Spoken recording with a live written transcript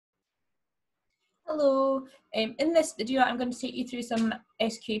Hello, in this video I'm going to take you through some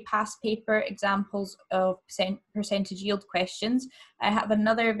SQA past paper examples of percentage yield questions. I have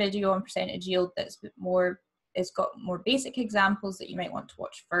another video on percentage yield that's a bit more, it's got more basic examples that you might want to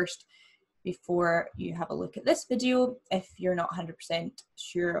watch first before you have a look at this video if you're not 100%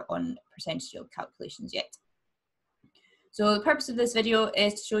 sure on percentage yield calculations yet. So the purpose of this video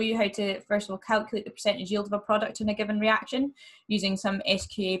is to show you how to first of all calculate the percentage yield of a product in a given reaction using some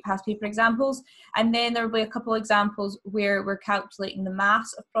SQA past paper examples, and then there will be a couple examples where we're calculating the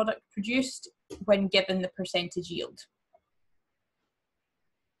mass of product produced when given the percentage yield.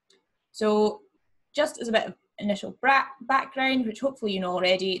 So just as a bit of initial background, which hopefully you know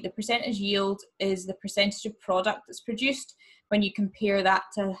already, the percentage yield is the percentage of product that's produced when you compare that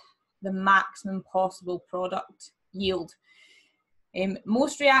to the maximum possible product yield.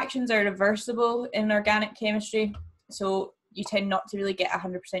 Most reactions are reversible in organic chemistry, so you tend not to really get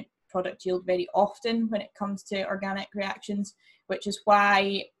 100% product yield very often when it comes to organic reactions, which is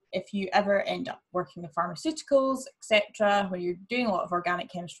why if you ever end up working in pharmaceuticals, etc., when you're doing a lot of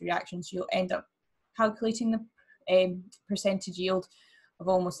organic chemistry reactions, you'll end up calculating the percentage yield of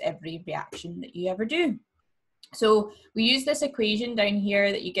almost every reaction that you ever do. So we use this equation down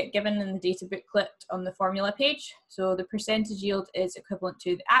here that you get given in the data booklet on the formula page. So the percentage yield is equivalent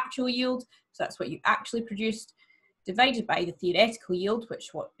to the actual yield, so that's what you actually produced, divided by the theoretical yield,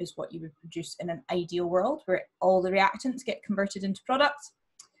 which is what you would produce in an ideal world where all the reactants get converted into products,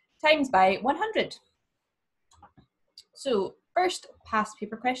 times by 100. So first past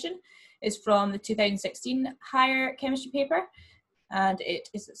paper question is from the 2016 Higher Chemistry paper. And it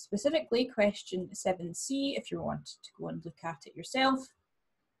is specifically question 7C if you want to go and look at it yourself.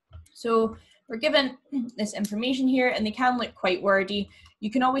 So we're given this information here and they can look quite wordy. You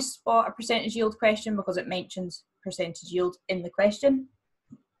can always spot a percentage yield question because it mentions percentage yield in the question.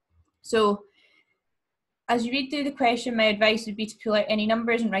 So as you read through the question, my advice would be to pull out any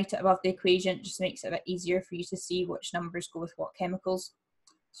numbers and write it above the equation. It just makes it a bit easier for you to see which numbers go with what chemicals.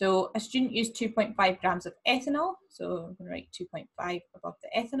 So a student used 2.5 grams of ethanol, so I'm going to write 2.5 above the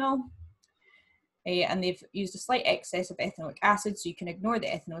ethanol. And they've used a slight excess of ethanoic acid, so you can ignore the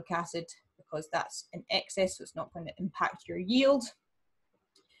ethanoic acid because that's in excess, so it's not going to impact your yield.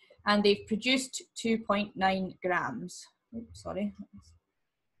 And they've produced 2.9 grams. Oops, sorry.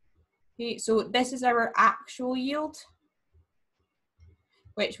 Okay, so this is our actual yield,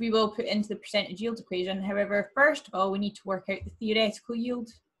 which we will put into the percentage yield equation. However, first of all, we need to work out the theoretical yield.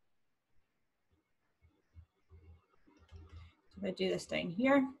 So if I do this down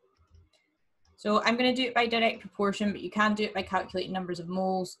here. So I'm going to do it by direct proportion, but you can do it by calculating numbers of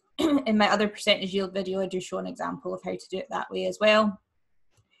moles. In my other percentage yield video, I do show an example of how to do it that way as well.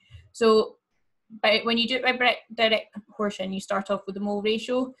 So when you do it by direct proportion, you start off with the mole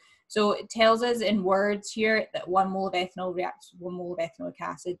ratio. So it tells us in words here that 1 mole of ethanol reacts with 1 mole of ethanoic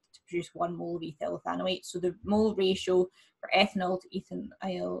acid to produce 1 mole of ethyl ethanoate. So the mole ratio for ethanol to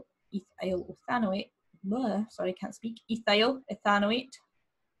ethyl ethanoate, sorry, can't speak, ethyl ethanoate,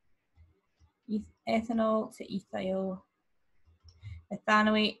 ethanol to ethyl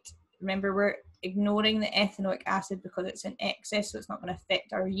ethanoate. Remember, we're ignoring the ethanoic acid because it's in excess, so it's not going to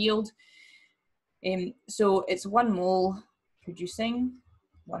affect our yield. So it's 1 mole producing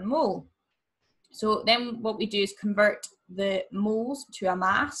 1 mole. So then what we do is convert the moles to a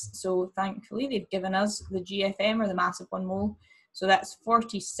mass. So thankfully they've given us the GFM, or the mass of 1 mole. So that's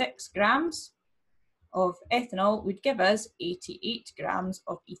 46 grams of ethanol would give us 88 grams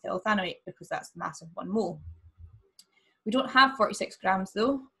of ethyl ethanoate because that's the mass of 1 mole. We don't have 46 grams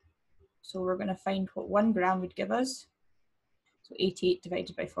though, so we're going to find what 1 gram would give us. So 88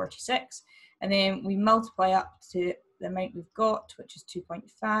 divided by 46, and then we multiply up to the amount we've got, which is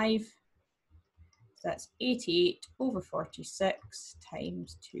 2.5. So that's 88 over 46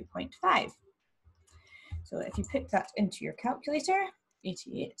 times 2.5. So if you put that into your calculator,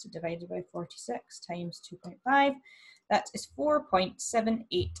 88 divided by 46 times 2.5, that is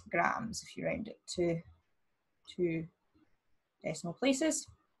 4.78 grams if you round it to 2 decimal places.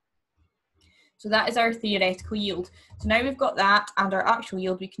 So that is our theoretical yield. So now we've got that and our actual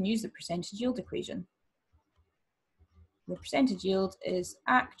yield, we can use the percentage yield equation. The percentage yield is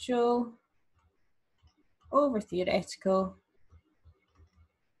actual over theoretical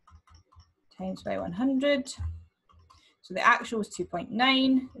times by 100. So the actual was 2.9,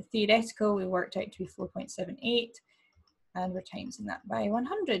 the theoretical we worked out to be 4.78, and we're timesing that by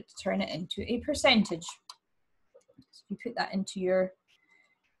 100 to turn it into a percentage. So if you put that into your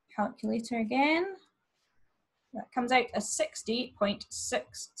calculator again, that comes out as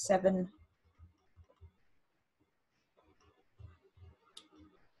 60.67.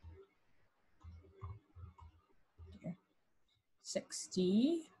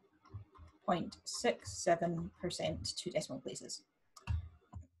 60.67%, 2 decimal places.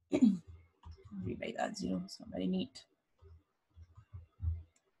 Rewrite that 0, it's not very neat.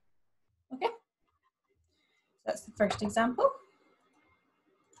 Okay, so that's the first example.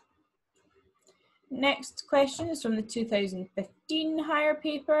 Next question is from the 2015 higher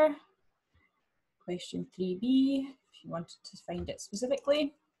paper. Question 3b, if you wanted to find it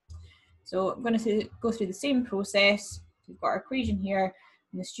specifically. So I'm going to go through the same process. We've got our equation here,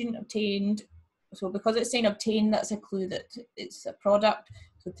 and the student obtained, so because it's saying obtained, that's a clue that it's a product.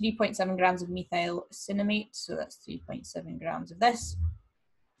 So 3.7 grams of methyl cinnamate, so that's 3.7 grams of this,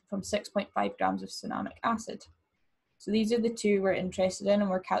 from 6.5 grams of cinnamic acid. So these are the two we're interested in, and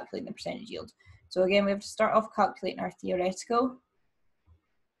we're calculating the percentage yield. So again, we have to start off calculating our theoretical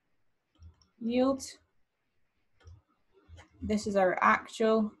yield. This is our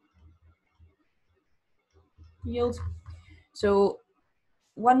actual yield. So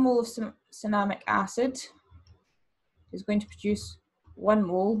 1 mole of cinnamic acid is going to produce 1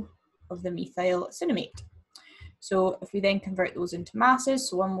 mole of the methyl cinnamate. So if we then convert those into masses,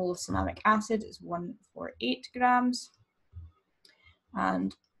 so 1 mole of cinnamic acid is 148 grams,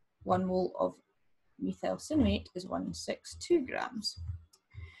 and 1 mole of methyl cinnamate is 162 grams.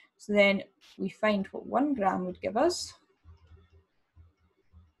 So then we find what 1 gram would give us,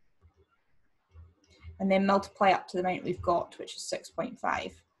 and then multiply up to the amount we've got, which is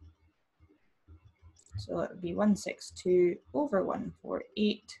 6.5. So it would be 162 over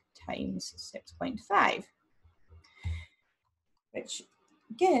 148 times 6.5, which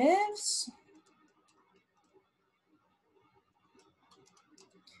gives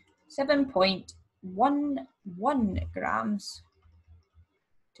 7.11 grams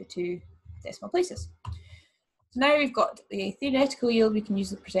to 2 decimal places. So now we've got the theoretical yield, we can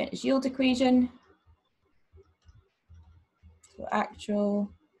use the percentage yield equation. So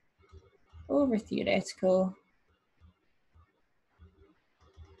actual over theoretical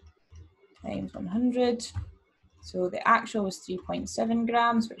times 100. So the actual was 3.7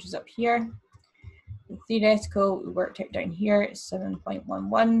 grams, which is up here. The theoretical, we worked out down here, is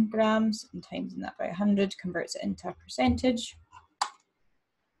 7.11 grams, and timesing that by 100 converts it into a percentage.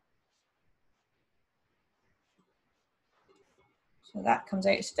 So that comes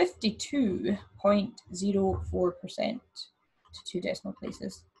out as 52.04% to 2 decimal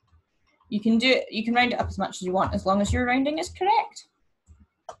places. You can do it, you can round it up as much as you want, as long as your rounding is correct.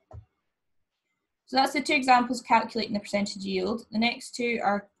 So that's the 2 examples calculating the percentage yield. The next 2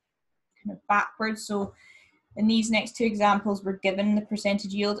 are kind of backwards. So in these next 2 examples, we're given the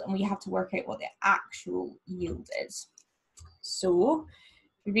percentage yield and we have to work out what the actual yield is. So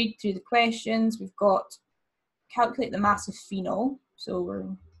if we read through the questions, we've got calculate the mass of phenol. So we're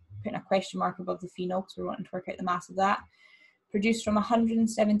putting a question mark above the phenol because we're wanting to work out the mass of that. Produced from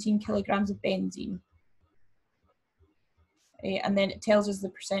 117 kilograms of benzene. And then it tells us the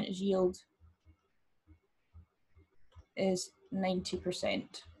percentage yield is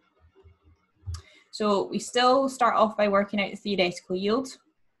 90%. So we still start off by working out the theoretical yield.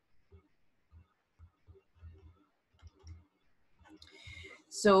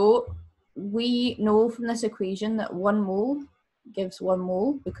 So we know from this equation that 1 mole gives 1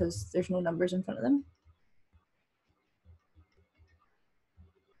 mole because there's no numbers in front of them.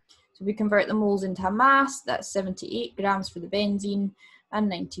 So we convert the moles into a mass, that's 78 grams for the benzene and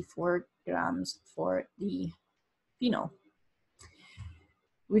 94 grams for the phenol.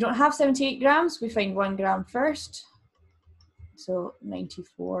 We don't have 78 grams, we find 1 gram first. So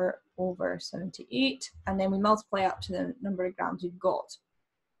 94 over 78, and then we multiply up to the number of grams we've got.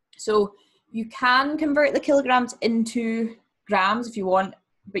 So you can convert the kilograms into grams if you want,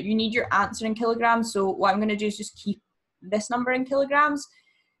 but you need your answer in kilograms. So what I'm going to do is just keep this number in kilograms,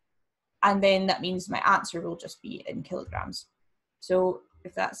 and then that means my answer will just be in kilograms. So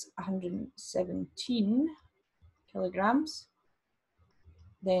if that's 117 kilograms,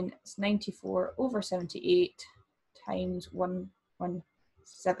 then it's 94 over 78 times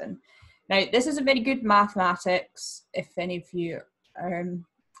 117. Now, this is a very good mathematics if any of you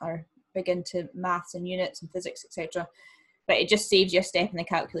are big into maths and units and physics, etc. But it just saves you a step in the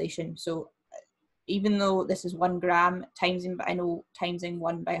calculation. So even though this is 1 gram timesing, but I know timesing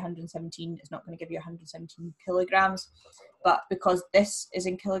 1 by 117 is not going to give you 117 kilograms. But because this is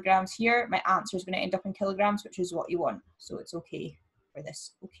in kilograms here, my answer is going to end up in kilograms, which is what you want. So it's okay for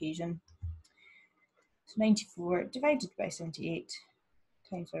this occasion. So 94 divided by 78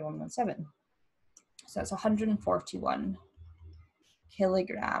 times by 117. So that's 141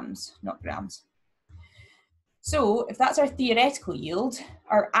 kilograms, not grams. So if that's our theoretical yield,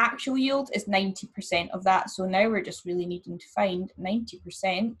 our actual yield is 90% of that. So now we're just really needing to find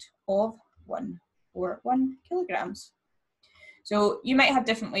 90% of 141 kilograms. So you might have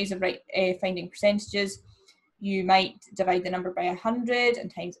different ways of finding percentages. You might divide the number by 100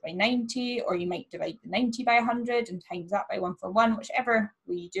 and times it by 90, or you might divide the 90 by 100 and times that by 141, whichever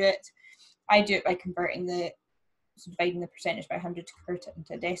way you do it. I do it by converting dividing the percentage by 100 to convert it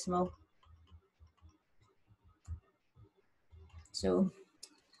into a decimal. So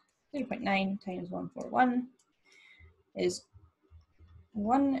 0.9 times 141 is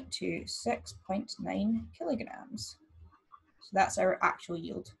 126.9 kilograms. So that's our actual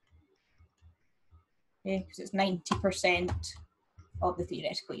yield. Okay, because it's 90% of the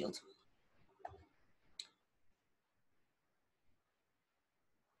theoretical yield.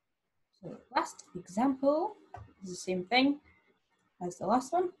 So last example is the same thing as the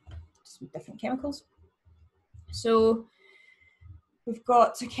last one, just with different chemicals. So we've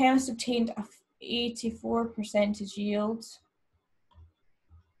got a chemist obtained a 84% yield.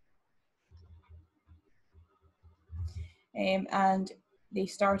 And they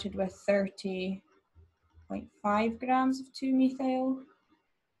started with 30.5 grams of 2-methyl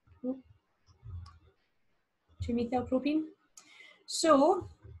propene. So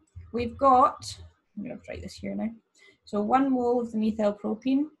we've got, I'm going to write this here now. So 1 mole of the methyl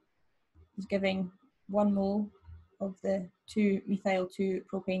propene is giving 1 mole of the 2-methyl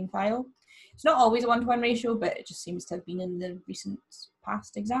 2-propane thiol. It's not always a 1-to-1 ratio, but it just seems to have been in the recent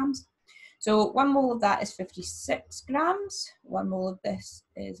past exams. So 1 mole of that is 56 grams. 1 mole of this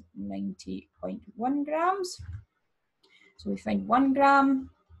is 90.1 grams. So we find 1 gram,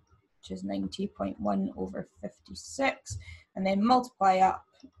 which is 90.1 over 56, and then multiply up,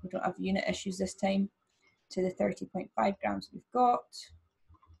 we don't have unit issues this time, to the 30.5 grams we've got.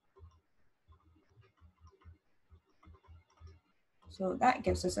 So that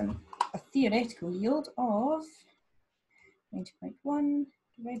gives us a theoretical yield of 90.1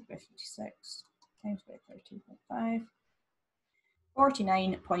 divided by 56 times by 13.5,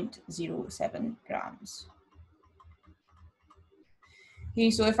 49.07 grams. Okay,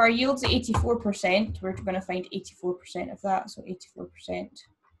 so if our yield's 84%, we're going to find 84% of that, so 84%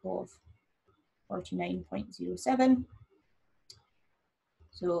 of 49.07.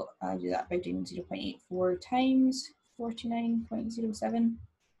 So I do that by doing 0.84 times 49.07.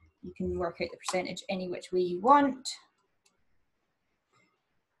 You can work out the percentage any which way you want.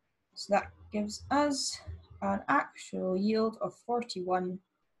 So that gives us an actual yield of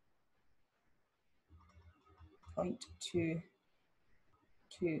 41.22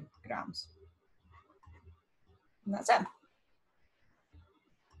 grams. And that's it.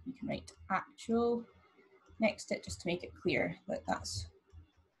 You can write actual next to it just to make it clear that that's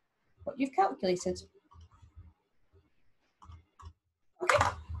what you've calculated. Okay.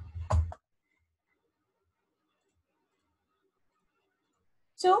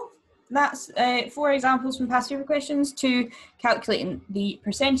 So that's 4 examples from past paper questions: 2 calculating the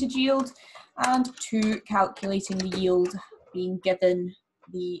percentage yield, and 2 calculating the yield being given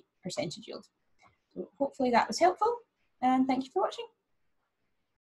the percentage yield. So hopefully that was helpful, and thank you for watching.